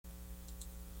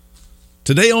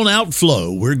Today on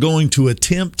Outflow, we're going to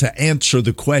attempt to answer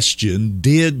the question,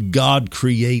 did God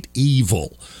create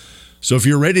evil? So if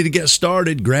you're ready to get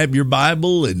started, grab your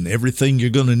Bible and everything you're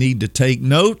going to need to take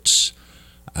notes.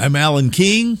 I'm Alan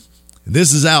King, and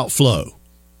this is Outflow.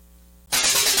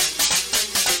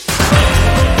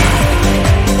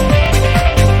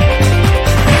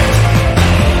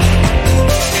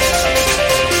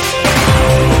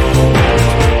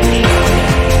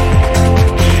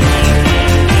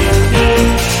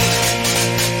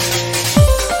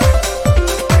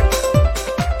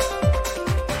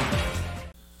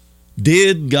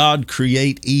 Did God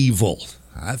create evil?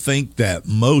 I think that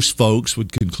most folks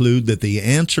would conclude that the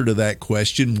answer to that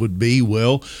question would be,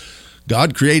 well,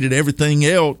 God created everything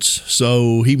else,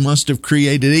 so he must have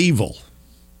created evil.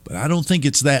 But I don't think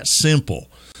it's that simple.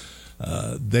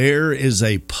 There is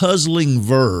a puzzling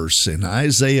verse in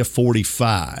Isaiah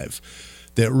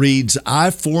 45 that reads, I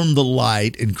form the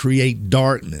light and create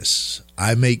darkness.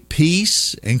 I make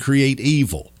peace and create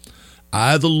evil.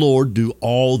 I, the Lord, do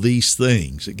all these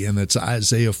things. Again, that's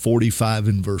Isaiah 45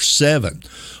 and verse 7.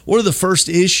 One of the first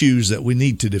issues that we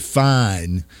need to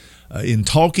define in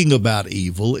talking about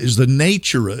evil is the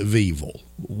nature of evil.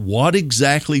 What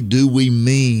exactly do we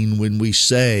mean when we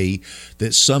say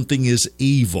that something is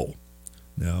evil?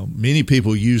 Now, many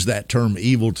people use that term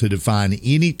evil to define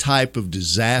any type of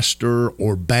disaster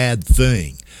or bad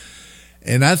thing.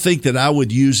 And I think that I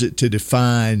would use it to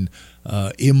define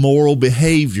immoral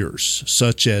behaviors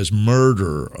such as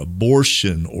murder,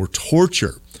 abortion, or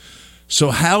torture.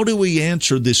 So how do we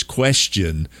answer this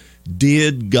question,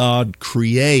 did God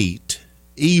create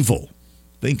evil?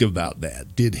 Think about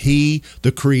that. Did he,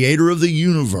 the creator of the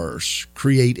universe,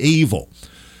 create evil?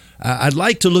 I'd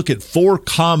like to look at four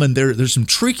common, there's some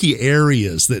tricky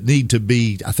areas that need to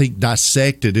be, I think,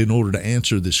 dissected in order to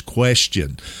answer this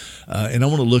question. And I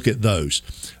want to look at those.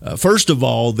 First of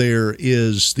all, there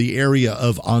is the area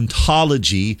of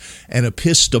ontology and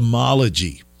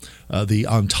epistemology. The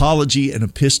ontology and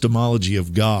epistemology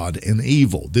of God and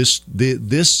evil.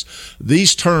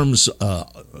 These terms,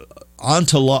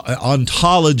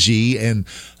 ontology and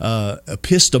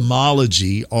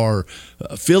epistemology, are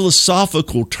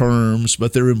philosophical terms,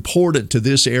 but they're important to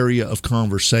this area of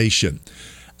conversation.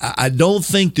 I don't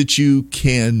think that you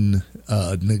can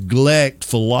neglect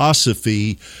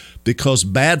philosophy, because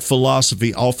bad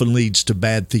philosophy often leads to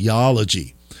bad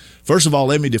theology. First of all,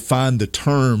 let me define the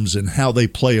terms and how they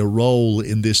play a role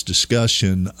in this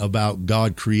discussion about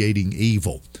God creating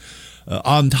evil.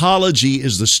 Ontology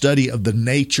is the study of the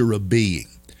nature of being.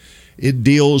 It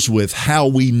deals with how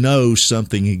we know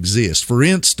something exists. For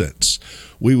instance,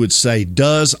 we would say,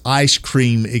 does ice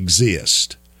cream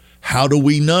exist? How do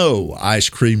we know ice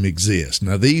cream exists?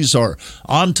 Now, these are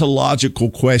ontological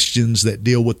questions that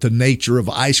deal with the nature of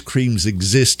ice cream's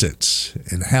existence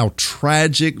and how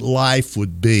tragic life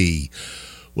would be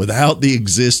without the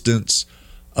existence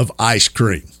of ice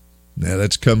cream. Now,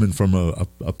 that's coming from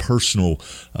a personal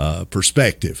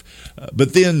perspective.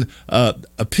 But then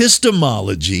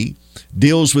epistemology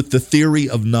deals with the theory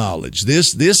of knowledge.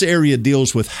 This area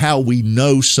deals with how we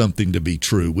know something to be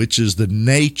true, which is the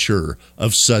nature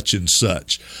of such and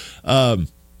such. To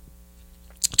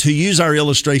use our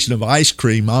illustration of ice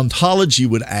cream, ontology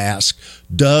would ask,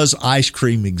 does ice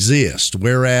cream exist?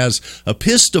 Whereas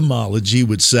epistemology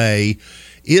would say,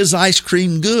 is ice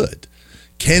cream good?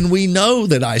 Can we know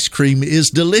that ice cream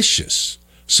is delicious?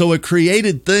 So a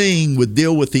created thing would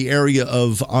deal with the area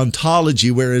of ontology,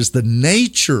 whereas the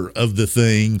nature of the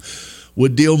thing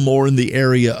would deal more in the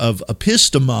area of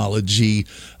epistemology,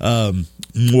 more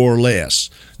or less.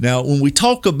 Now, when we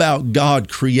talk about God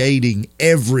creating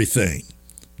everything,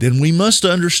 then we must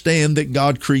understand that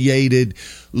God created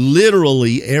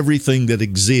literally everything that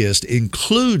exists,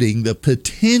 including the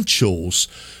potentials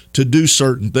to do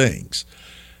certain things.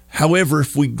 However,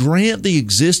 if we grant the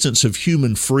existence of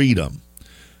human freedom,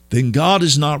 then God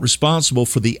is not responsible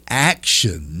for the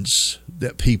actions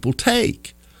that people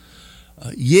take.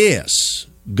 Yes,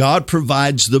 God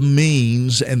provides the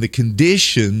means and the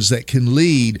conditions that can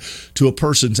lead to a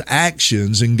person's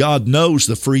actions, and God knows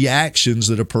the free actions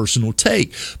that a person will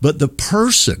take. But the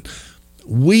person,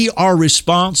 we are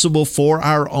responsible for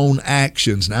our own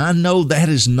actions. Now, I know that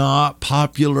is not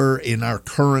popular in our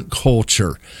current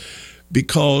culture,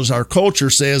 because our culture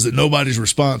says that nobody's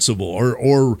responsible,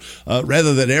 or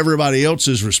rather that everybody else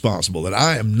is responsible, that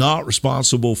I am not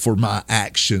responsible for my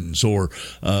actions, or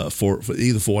for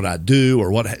either for what I do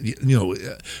or what,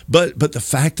 but the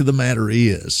fact of the matter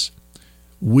is,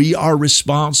 we are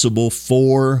responsible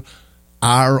for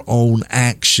our own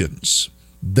actions.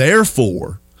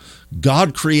 Therefore,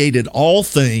 God created all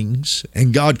things,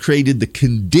 and God created the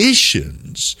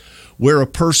conditions where a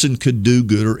person could do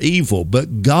good or evil.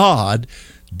 But God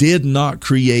did not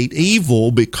create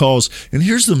evil because, and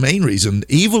here's the main reason,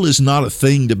 evil is not a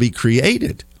thing to be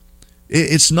created.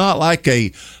 It's not like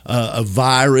a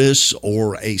virus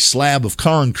or a slab of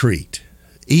concrete.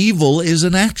 Evil is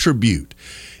an attribute.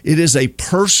 It is a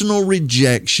personal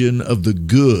rejection of the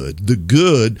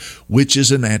good which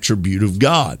is an attribute of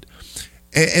God.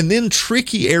 And then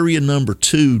tricky area number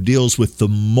 2 deals with the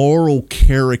moral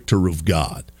character of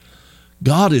God.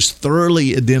 God is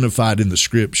thoroughly identified in the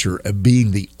Scripture as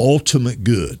being the ultimate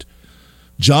good.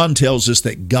 John tells us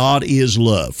that God is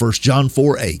love. 1 John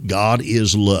 4:8, God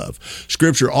is love.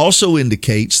 Scripture also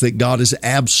indicates that God is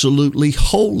absolutely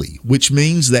holy, which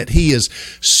means that He is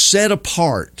set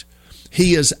apart.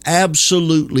 He is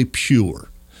absolutely pure.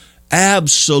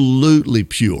 Absolutely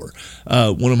pure.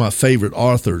 One of my favorite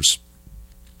authors,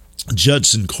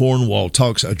 Judson Cornwall,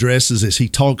 addresses this. He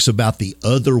talks about the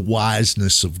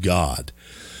otherwiseness of God.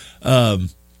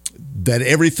 That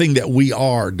everything that we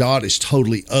are, God is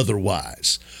totally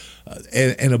otherwise.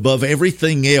 And above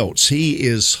everything else, He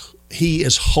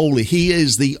is holy. He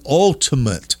is the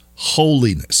ultimate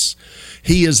holiness.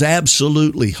 He is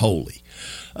absolutely holy.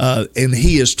 And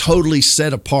He is totally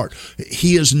set apart.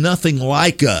 He is nothing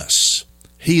like us.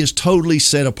 He is totally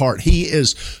set apart. He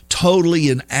is totally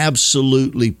and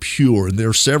absolutely pure. And there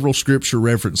are several scripture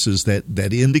references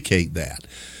that indicate that.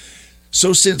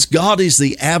 So since God is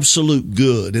the absolute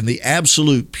good and the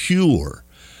absolute pure,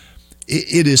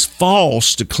 it is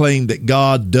false to claim that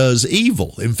God does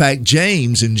evil. In fact,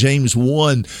 James, in James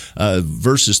 1,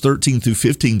 verses 13 through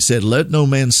 15 said, "Let no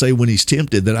man say when he's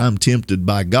tempted that I'm tempted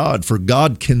by God, for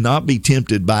God cannot be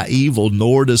tempted by evil,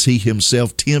 nor does He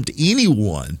Himself tempt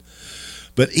anyone.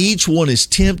 But each one is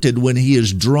tempted when he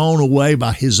is drawn away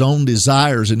by his own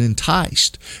desires and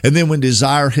enticed. And then when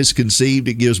desire has conceived,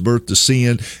 it gives birth to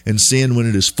sin, and sin, when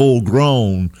it is full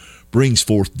grown, brings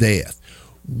forth death."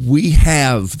 We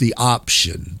have the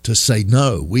option to say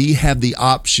no. We have the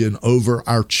option over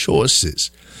our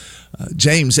choices.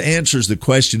 James answers the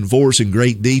question for us in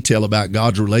great detail about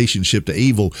God's relationship to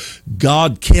evil.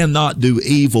 God cannot do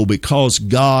evil because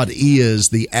God is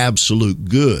the absolute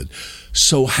good.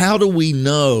 So how do we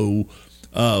know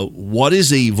what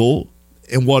is evil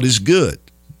and what is good?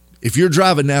 If you're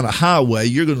driving down a highway,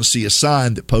 you're going to see a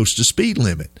sign that posts a speed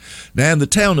limit. Now, in the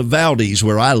town of Valdez,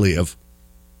 where I live,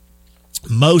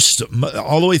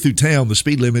 all the way through town, the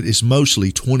speed limit is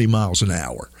mostly 20 miles an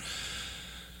hour.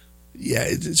 Yeah,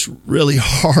 it's really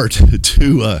hard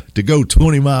to go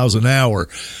 20 miles an hour.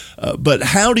 But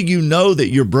how do you know that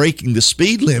you're breaking the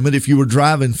speed limit if you were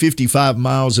driving 55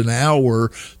 miles an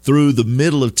hour through the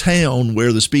middle of town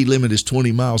where the speed limit is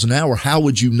 20 miles an hour? How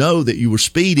would you know that you were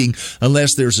speeding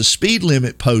unless there's a speed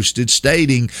limit posted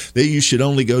stating that you should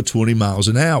only go 20 miles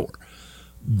an hour?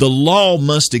 The law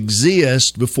must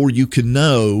exist before you can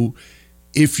know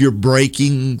if you're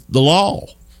breaking the law.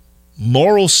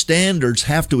 Moral standards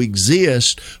have to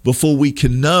exist before we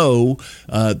can know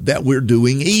that we're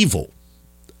doing evil.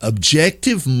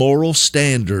 Objective moral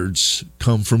standards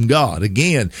come from God.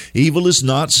 Again, evil is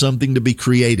not something to be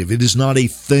creative. It is not a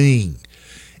thing.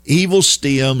 Evil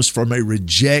stems from a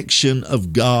rejection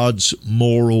of God's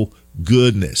moral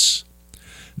goodness.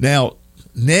 Now,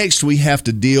 next we have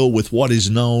to deal with what is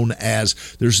known as,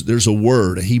 there's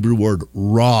a Hebrew word,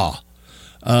 ra,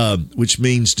 which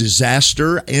means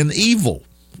disaster and evil.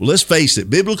 Well, let's face it,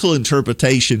 biblical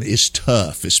interpretation is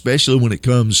tough, especially when it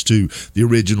comes to the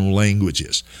original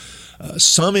languages.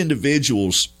 Some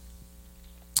individuals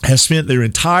have spent their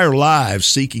entire lives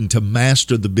seeking to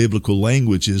master the biblical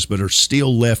languages, but are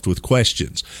still left with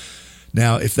questions.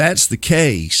 Now, if that's the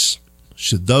case,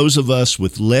 should those of us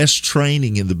with less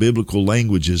training in the biblical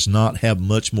languages not have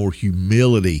much more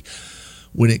humility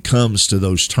when it comes to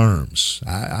those terms?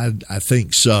 I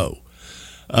think so.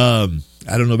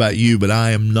 I don't know about you, but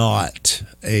I am not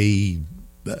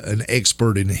an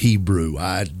expert in Hebrew.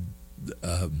 I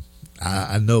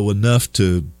know enough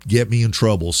to get me in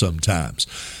trouble sometimes.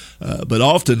 But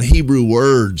often Hebrew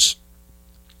words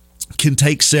can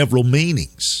take several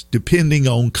meanings depending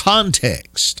on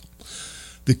context.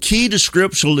 The key to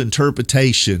scriptural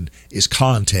interpretation is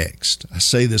context. I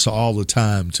say this all the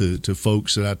time to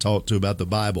folks that I talk to about the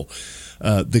Bible.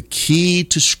 The key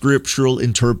to scriptural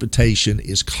interpretation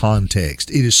is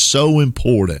context. It is so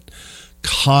important.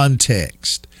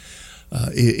 Context.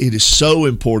 It is so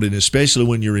important, especially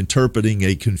when you're interpreting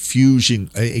a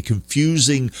confusing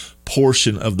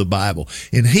portion of the Bible.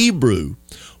 In Hebrew,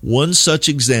 one such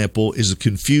example is a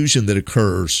confusion that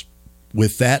occurs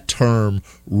with that term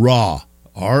ra.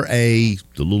 R-A,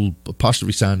 the little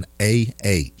apostrophe sign,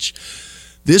 A-H.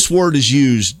 This word is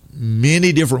used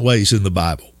many different ways in the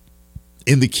Bible.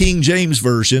 In the King James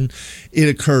Version, it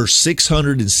occurs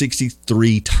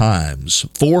 663 times.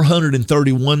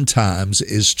 431 times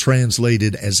is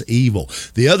translated as evil.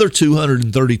 The other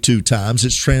 232 times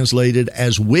it's translated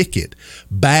as wicked,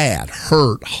 bad,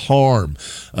 hurt, harm,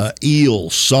 ill,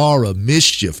 sorrow,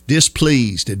 mischief,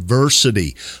 displeased,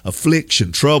 adversity,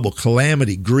 affliction, trouble,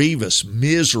 calamity, grievous,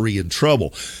 misery, and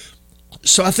trouble.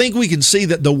 So I think we can see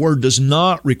that the word does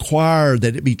not require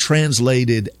that it be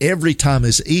translated every time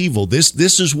as evil.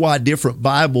 This is why different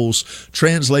Bibles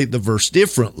translate the verse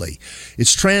differently.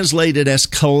 It's translated as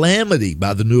calamity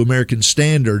by the New American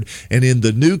Standard, and in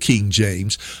the New King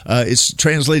James, it's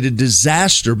translated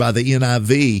disaster by the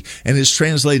NIV, and it's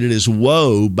translated as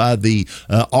woe by the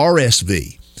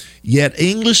RSV. Yet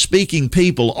English-speaking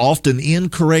people often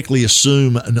incorrectly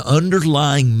assume an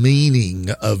underlying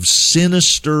meaning of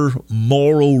sinister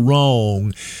moral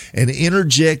wrong and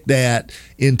interject that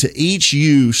into each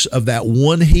use of that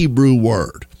one Hebrew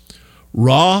word.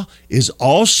 Ra is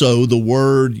also the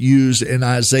word used in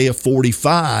Isaiah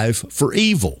 45 for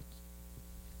evil.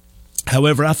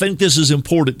 However, I think this is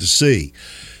important to see.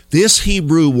 This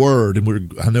Hebrew word,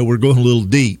 and I know we're going a little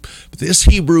deep, but this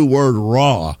Hebrew word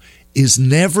Ra is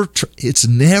never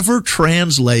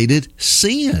translated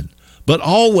sin, but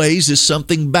always is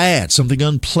something bad, something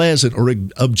unpleasant or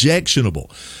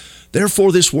objectionable.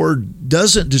 Therefore, this word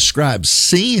doesn't describe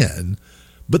sin,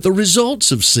 but the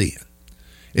results of sin.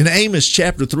 In Amos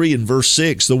chapter 3 and verse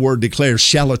 6, the word declares,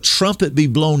 "Shall a trumpet be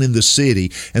blown in the city,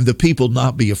 and the people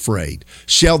not be afraid?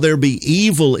 Shall there be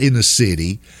evil in a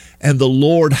city, and the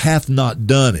Lord hath not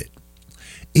done it?"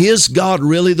 Is God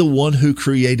really the one who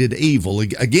created evil?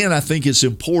 Again, I think it's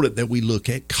important that we look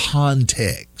at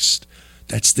context.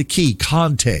 That's the key,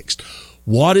 context.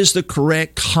 What is the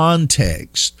correct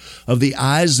context of the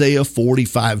Isaiah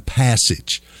 45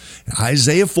 passage? In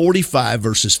Isaiah 45,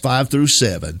 verses 5 through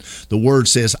 7, the word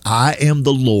says, "I am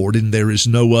the Lord, and there is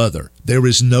no other. There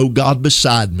is no God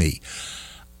beside me.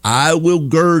 I will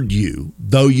gird you,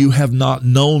 though you have not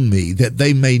known me, that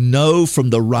they may know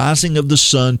from the rising of the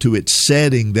sun to its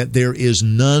setting that there is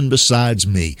none besides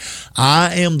me.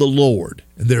 I am the Lord,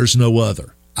 and there is no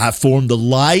other. I form the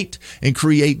light and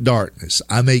create darkness.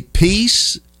 I make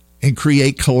peace and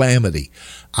create calamity.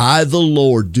 I, the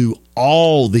Lord, do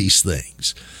all these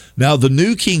things." Now, the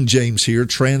New King James here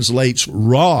translates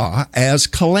Ra as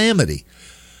calamity.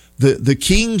 The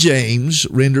King James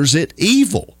renders it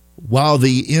evil, while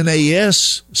the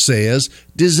NAS says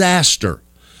disaster.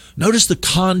 Notice the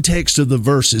context of the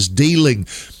verse is dealing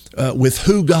with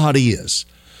who God is,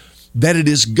 that it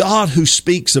is God who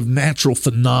speaks of natural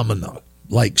phenomena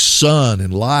like sun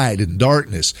and light and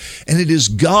darkness, and it is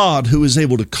God who is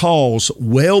able to cause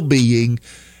well-being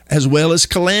as well as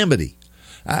calamity.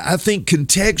 I think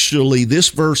contextually this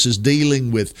verse is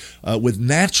dealing with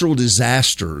natural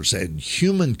disasters and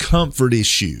human comfort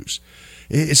issues.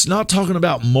 It's not talking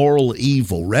about moral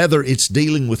evil. Rather, it's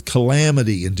dealing with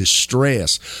calamity and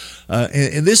distress.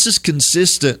 And this is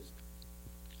consistent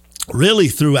really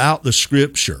throughout the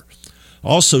Scripture.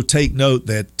 Also take note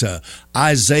that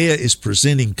Isaiah is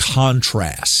presenting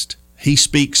contrast. He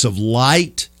speaks of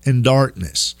light and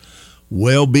darkness,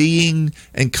 well-being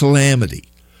and calamity.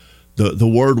 The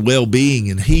word well-being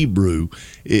in Hebrew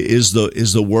is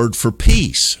the word for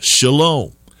peace,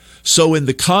 shalom. So in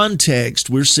the context,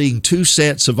 we're seeing two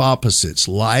sets of opposites,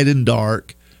 light and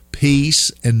dark,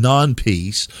 peace and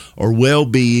non-peace, or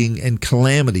well-being and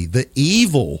calamity. The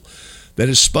evil that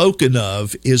is spoken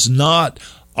of is not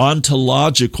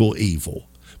ontological evil,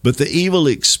 but the evil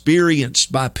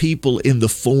experienced by people in the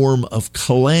form of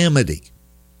calamity.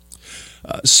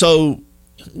 So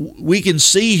we can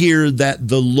see here that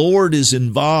the Lord is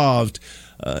involved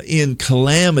in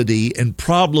calamity and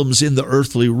problems in the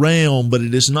earthly realm, but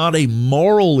it is not a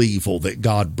moral evil that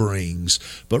God brings,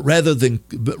 but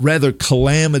rather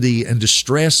calamity and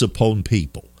distress upon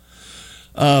people.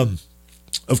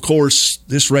 Of course,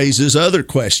 this raises other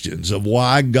questions of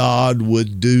why God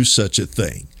would do such a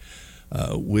thing,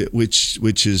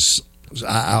 which is,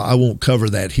 I won't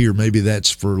cover that here. Maybe that's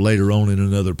for later on in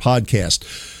another podcast.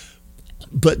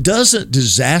 But doesn't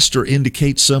disaster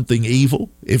indicate something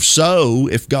evil? If so,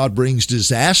 if God brings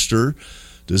disaster,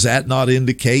 does that not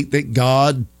indicate that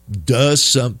God does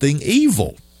something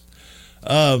evil?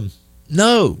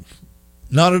 No,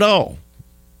 not at all.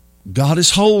 God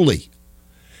is holy.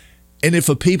 And if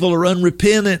a people are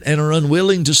unrepentant and are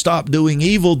unwilling to stop doing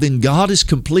evil, then God is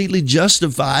completely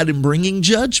justified in bringing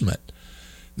judgment.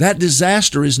 That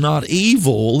disaster is not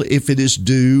evil if it is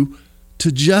due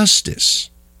to justice.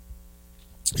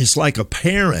 It's like a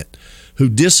parent who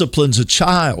disciplines a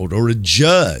child, or a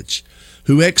judge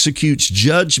who executes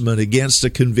judgment against a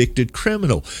convicted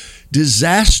criminal.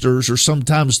 Disasters are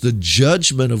sometimes the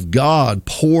judgment of God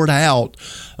poured out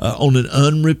on an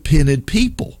unrepented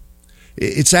people.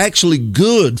 It's actually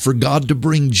good for God to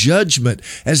bring judgment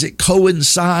as it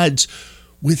coincides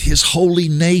with his holy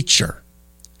nature.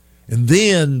 And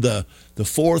then the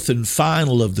fourth and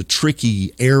final of the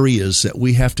tricky areas that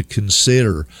we have to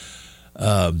consider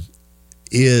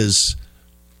is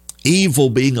evil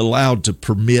being allowed to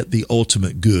permit the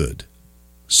ultimate good.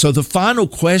 So the final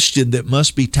question that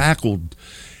must be tackled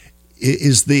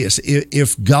is this: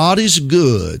 if God is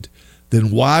good, then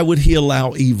why would he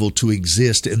allow evil to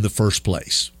exist in the first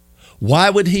place? Why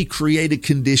would he create a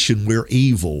condition where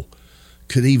evil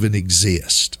could even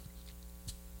exist?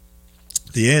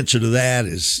 The answer to that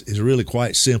is really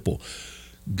quite simple.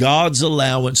 God's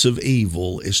allowance of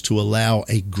evil is to allow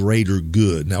a greater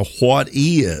good. Now, what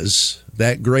is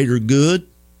that greater good?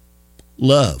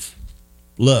 Love.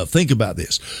 Love. Think about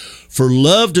this. For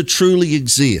love to truly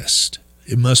exist,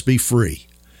 it must be free.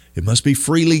 It must be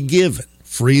freely given,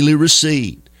 freely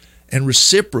received, and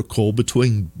reciprocal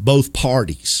between both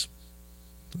parties.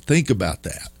 Think about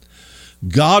that.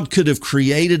 God could have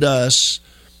created us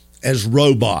as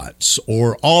robots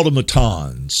or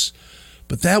automatons,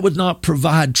 but that would not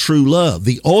provide true love.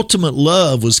 The ultimate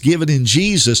love was given in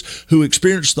Jesus, who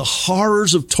experienced the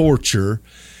horrors of torture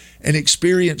and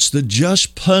experienced the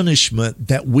just punishment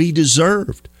that we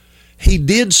deserved. He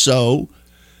did so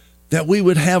that we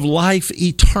would have life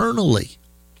eternally.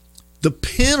 The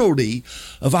penalty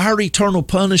of our eternal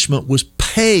punishment was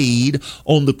paid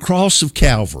on the cross of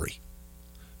Calvary.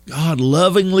 God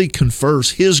lovingly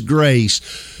confers his grace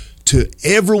to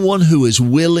everyone who is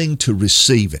willing to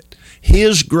receive it.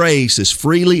 His grace is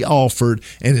freely offered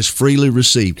and is freely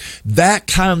received. That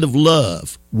kind of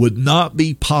love would not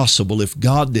be possible if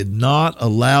God did not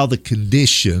allow the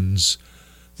conditions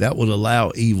that would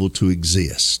allow evil to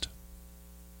exist.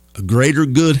 A greater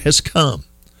good has come.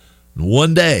 And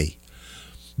one day,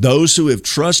 those who have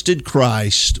trusted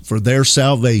Christ for their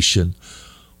salvation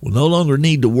will no longer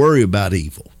need to worry about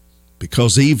evil,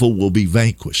 because evil will be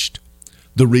vanquished.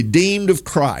 The redeemed of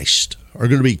Christ are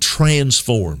going to be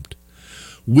transformed.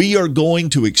 We are going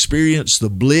to experience the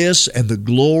bliss and the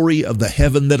glory of the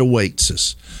heaven that awaits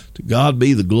us. To God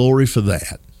be the glory for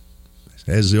that.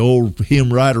 As the old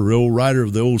hymn writer, the old writer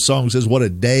of the old song says, what a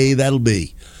day that'll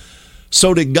be.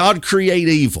 So did God create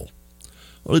evil?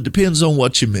 Well, it depends on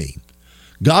what you mean.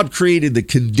 God created the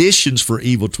conditions for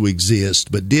evil to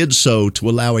exist, but did so to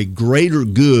allow a greater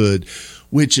good,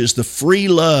 which is the free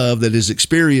love that is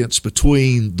experienced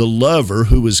between the lover,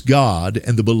 who is God,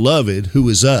 and the beloved, who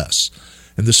is us,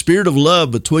 and the spirit of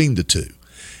love between the two.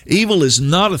 Evil is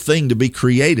not a thing to be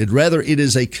created. Rather, it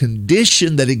is a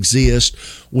condition that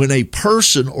exists when a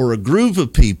person or a group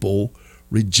of people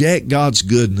reject God's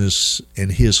goodness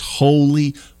and his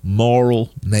holy moral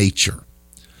nature.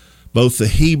 Both the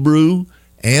Hebrew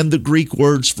and the Greek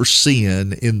words for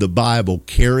sin in the Bible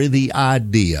carry the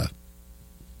idea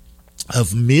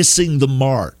of missing the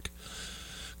mark.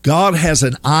 God has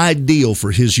an ideal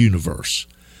for his universe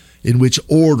in which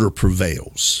order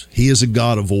prevails. He is a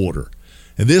God of order.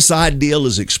 And this ideal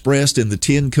is expressed in the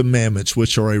Ten Commandments,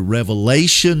 which are a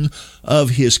revelation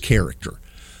of his character.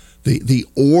 The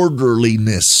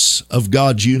orderliness of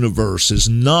God's universe is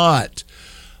not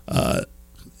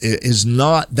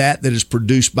that is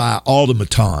produced by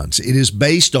automatons. It is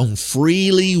based on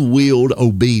freely willed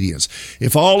obedience.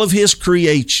 If all of his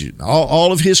creation,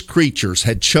 all of his creatures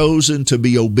had chosen to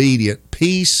be obedient,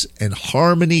 peace and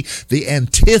harmony, the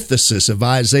antithesis of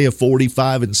Isaiah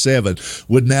 45:7,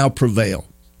 would now prevail.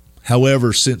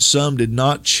 However, since some did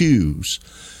not choose,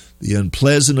 the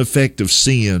unpleasant effect of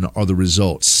sin are the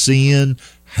results. Sin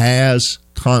has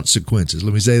consequences.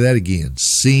 Let me say that again.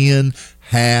 Sin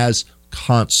has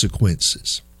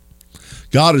consequences.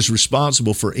 God is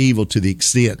responsible for evil to the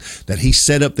extent that he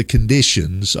set up the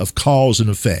conditions of cause and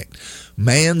effect.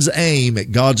 Man's aim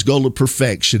at God's goal of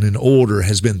perfection and order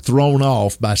has been thrown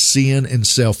off by sin and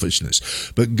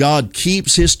selfishness. But God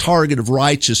keeps his target of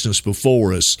righteousness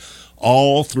before us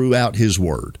all throughout his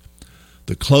word.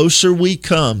 The closer we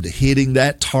come to hitting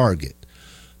that target,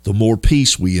 the more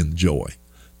peace we enjoy.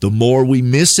 The more we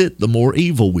miss it, the more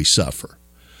evil we suffer.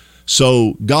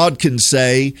 So God can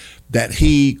say that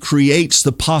he creates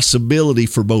the possibility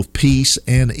for both peace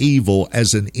and evil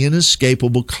as an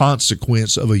inescapable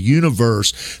consequence of a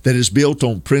universe that is built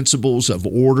on principles of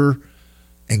order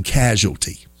and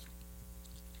casualty.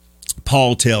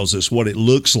 Paul tells us what it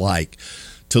looks like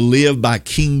to live by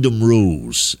kingdom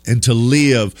rules and to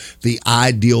live the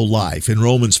ideal life. In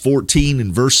Romans 14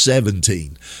 and verse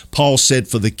 17, Paul said,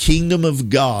 "For the kingdom of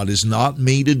God is not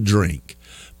meat and drink,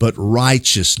 but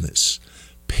righteousness,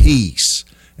 peace,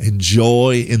 and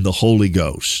joy in the Holy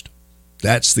Ghost."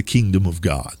 That's the kingdom of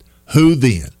God. Who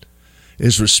then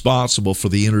is responsible for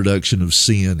the introduction of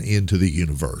sin into the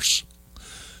universe?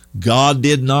 God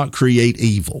did not create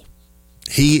evil.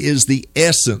 He is the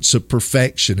essence of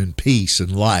perfection and peace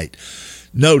and light.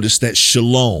 Notice that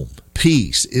shalom,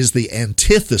 peace, is the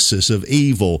antithesis of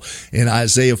evil in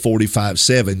Isaiah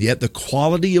 45:7. Yet the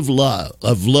quality of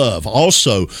love,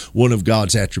 also one of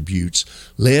God's attributes,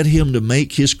 led him to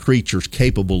make his creatures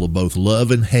capable of both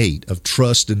love and hate, of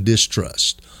trust and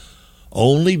distrust.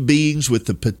 Only beings with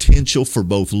the potential for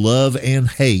both love and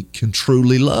hate can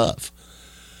truly love.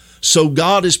 So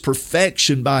God is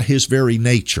perfection by his very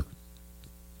nature.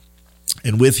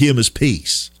 And with him is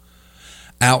peace.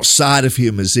 Outside of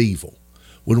him is evil.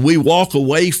 When we walk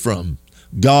away from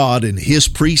God and his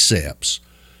precepts,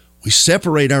 we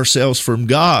separate ourselves from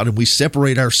God and we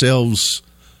separate ourselves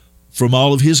from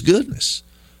all of his goodness.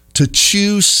 To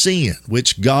choose sin,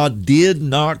 which God did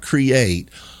not create,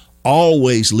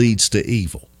 always leads to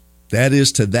evil. That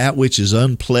is, to that which is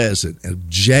unpleasant,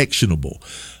 objectionable,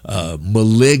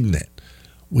 malignant,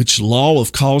 which law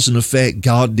of cause and effect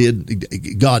God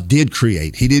did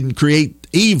create. He didn't create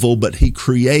evil, but he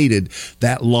created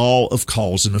that law of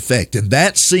cause and effect. In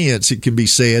that sense, it can be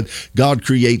said God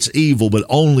creates evil, but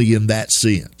only in that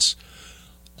sense.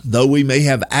 Though we may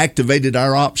have activated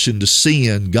our option to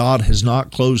sin, God has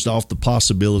not closed off the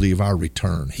possibility of our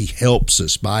return. He helps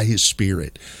us by his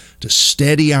Spirit to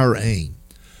steady our aim.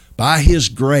 By his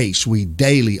grace, we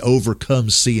daily overcome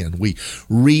sin. We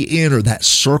re-enter that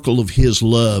circle of his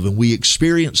love, and we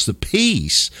experience the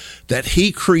peace that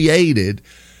he created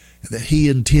and that he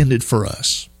intended for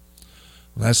us.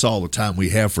 Well, that's all the time we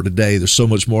have for today. There's so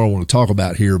much more I want to talk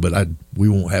about here, but we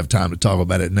won't have time to talk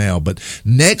about it now. But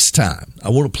next time, I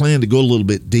want to plan to go a little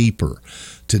bit deeper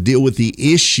to deal with the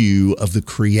issue of the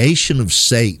creation of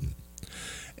Satan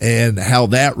and how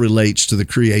that relates to the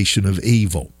creation of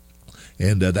evil.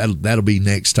 And that'll be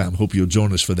next time. Hope you'll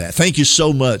join us for that. Thank you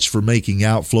so much for making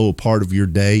Outflow a part of your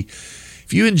day.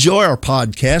 If you enjoy our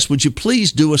podcast, would you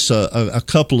please do us a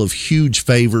couple of huge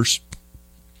favors?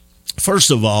 First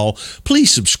of all,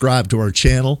 please subscribe to our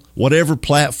channel. Whatever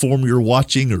platform you're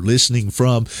watching or listening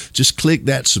from, just click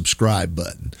that subscribe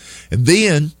button. And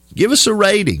then give us a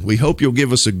rating. We hope you'll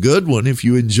give us a good one if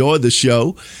you enjoy the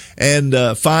show. And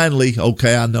finally,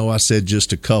 okay, I know I said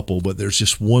just a couple, but there's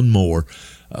just one more.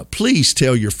 Please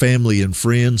tell your family and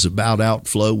friends about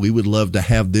Outflow. We would love to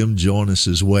have them join us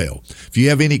as well. If you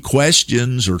have any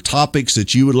questions or topics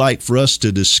that you would like for us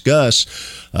to discuss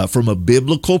from a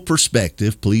biblical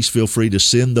perspective, please feel free to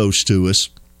send those to us.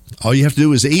 All you have to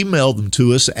do is email them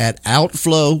to us at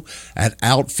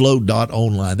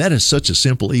outflow@outflow.online. That is such a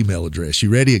simple email address. You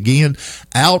ready again?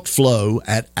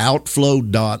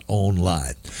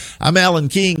 Outflow@outflow.online. I'm Alan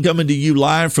King, coming to you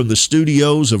live from the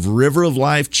studios of River of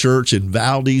Life Church in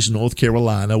Valdez, North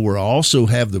Carolina, where I also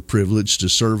have the privilege to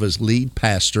serve as lead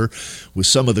pastor with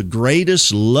some of the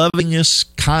greatest, lovingest,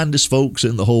 kindest folks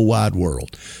in the whole wide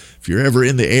world. If you're ever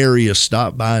in the area,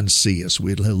 stop by and see us.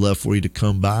 We'd love for you to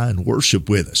come by and worship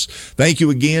with us. Thank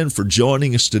you again for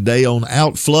joining us today on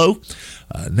Outflow.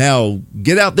 Now,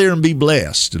 get out there and be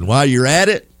blessed. And while you're at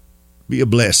it, be a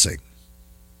blessing.